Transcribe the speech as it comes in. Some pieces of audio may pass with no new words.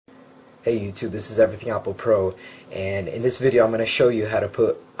Hey YouTube, this is EverythingApplePro, and in this video I'm going to show you how to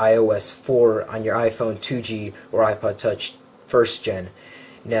put iOS 4 on your iPhone 2G or iPod Touch 1st Gen.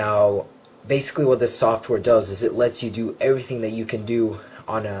 Now, basically what this software does is it lets you do everything that you can do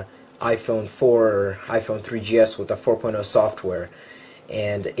on a iPhone 4 or iPhone 3GS with the 4.0 software.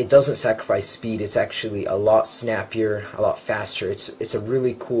 And it doesn't sacrifice speed. It's actually a lot snappier, a lot faster. It's a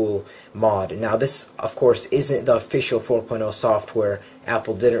really cool mod. Now this, of course, isn't the official 4.0 software.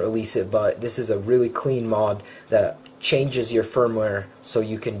 Apple didn't release it, but this is a really clean mod that changes your firmware so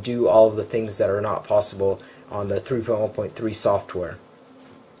you can do all of the things that are not possible on the 3.1.3 software.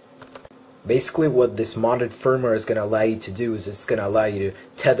 Basically what this modded firmware is going to allow you to do is it's going to allow you to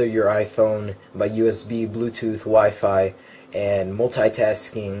tether your iPhone by USB, Bluetooth, Wi-Fi, and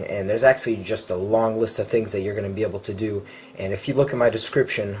multitasking, and there's actually just a long list of things that you're going to be able to do, and if you look at my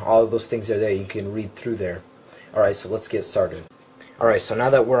description, all of those things are there. You can read through there. Alright, so let's get started. Alright, so now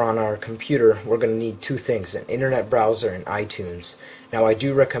that we're on our computer, we're going to need two things: an internet browser and iTunes. Now I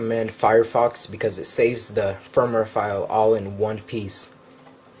do recommend Firefox because it saves the firmware file all in one piece.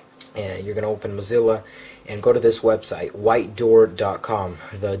 And you're going to open Mozilla and go to this website, whitedoor.com.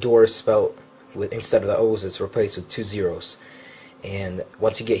 The door is spelled with, instead of the O's, it's replaced with 2 zeros. And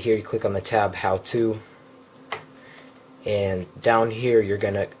once you get here, you click on the tab How To, and down here you're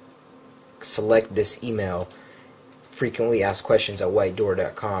going to select this email, frequently asked questions at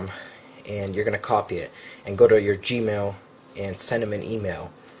whitedoor.com, and you're going to copy it and go to your Gmail and send him an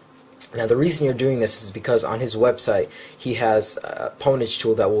email. Now the reason you're doing this is because on his website he has a ponage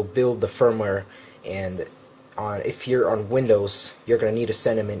tool that will build the firmware, and if you're on Windows, you're going to need to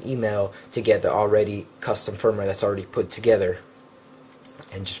send him an email to get the already custom firmware that's already put together.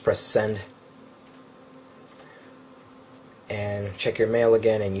 And just press send and check your mail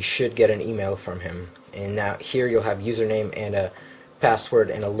again, and you should get an email from him. And now here you'll have username and a password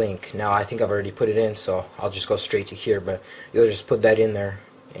and a link. Now I think I've already put it in, so I'll just go straight to here, but you'll just put that in there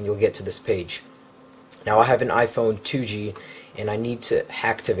and you'll get to this page. Now I have an iPhone 2G and I need to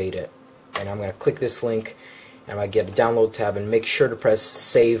activate it, and I'm going to click this link and I get a download tab, and make sure to press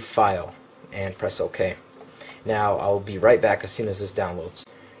save file and press OK. Now I'll be right back as soon as this downloads.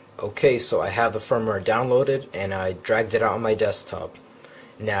 Okay, so I have the firmware downloaded and I dragged it out on my desktop.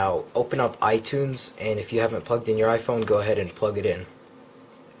 Now open up iTunes, and if you haven't plugged in your iPhone, go ahead and plug it in.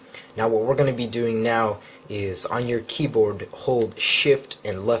 Now what we're going to be doing now is on your keyboard hold shift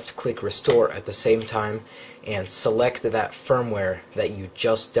and left click restore at the same time and select that firmware that you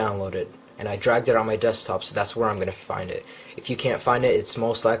just downloaded. And I dragged it on my desktop, so that's where I'm going to find it. If you can't find it, it's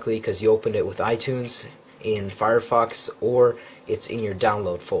most likely because you opened it with iTunes in Firefox, or it's in your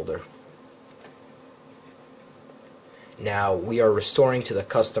download folder. Now we are restoring to the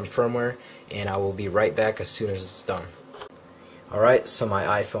custom firmware, and I will be right back as soon as it's done. Alright, so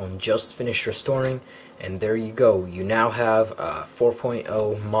my iPhone just finished restoring, and there you go. You now have a 4.0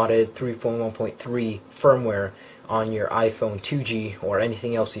 modded 3.1.3 firmware on your iPhone 2G or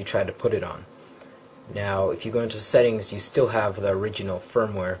anything else you try to put it on. Now if you go into settings, you still have the original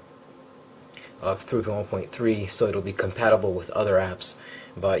firmware of 3.1.3, so it'll be compatible with other apps,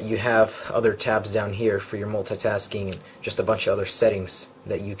 but you have other tabs down here for your multitasking and just a bunch of other settings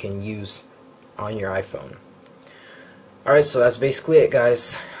that you can use on your iPhone. Alright, so that's basically it,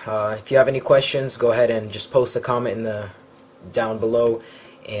 guys. If you have any questions, go ahead and just post a comment down below,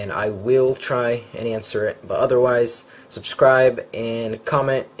 and I will try and answer it. But otherwise, subscribe and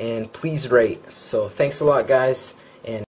comment, and please rate. So thanks a lot, guys.